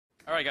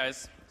All right,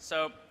 guys.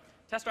 So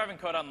test driving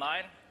code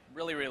online,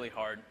 really, really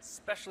hard,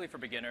 especially for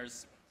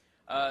beginners.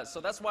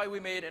 So that's why we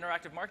made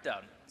interactive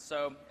Markdown.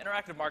 So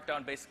interactive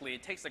Markdown basically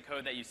takes the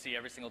code that you see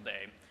every single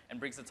day and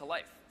brings it to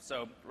life.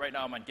 So right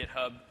now I'm on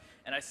GitHub,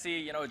 and I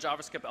see a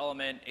JavaScript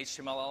element,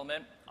 HTML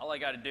element. All I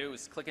got to do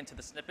is click into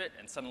the snippet,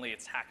 and suddenly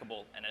it's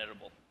hackable and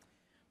editable.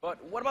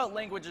 But what about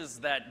languages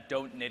that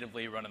don't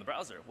natively run in the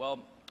browser? Well,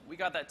 we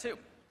got that too.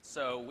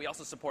 So we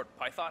also support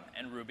Python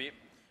and Ruby,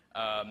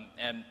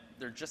 and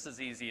they're just as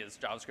easy as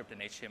JavaScript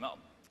and HTML.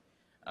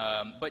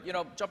 But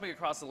jumping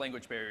across the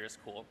language barrier is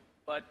cool.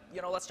 But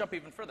let's jump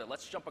even further.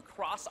 Let's jump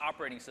across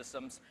operating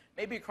systems,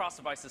 maybe across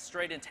devices,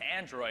 straight into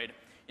Android,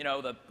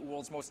 the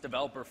world's most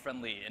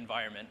developer-friendly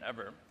environment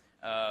ever.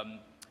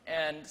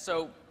 And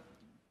so,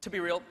 to be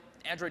real,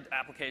 Android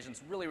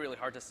application's really, really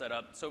hard to set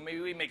up. So maybe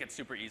we make it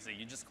super easy.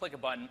 You just click a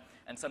button,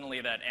 and suddenly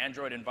that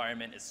Android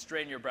environment is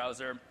straight in your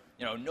browser.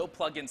 No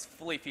plugins,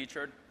 fully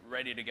featured,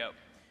 ready to go.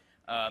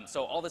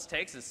 So all this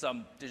takes is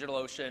some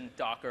DigitalOcean,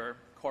 Docker,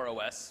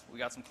 CoreOS. We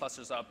got some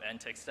clusters up, and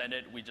to extend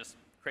it, we just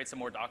create some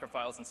more Docker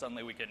files, and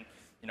suddenly we can,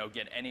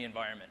 get any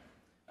environment.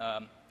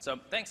 So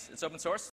thanks. It's open source.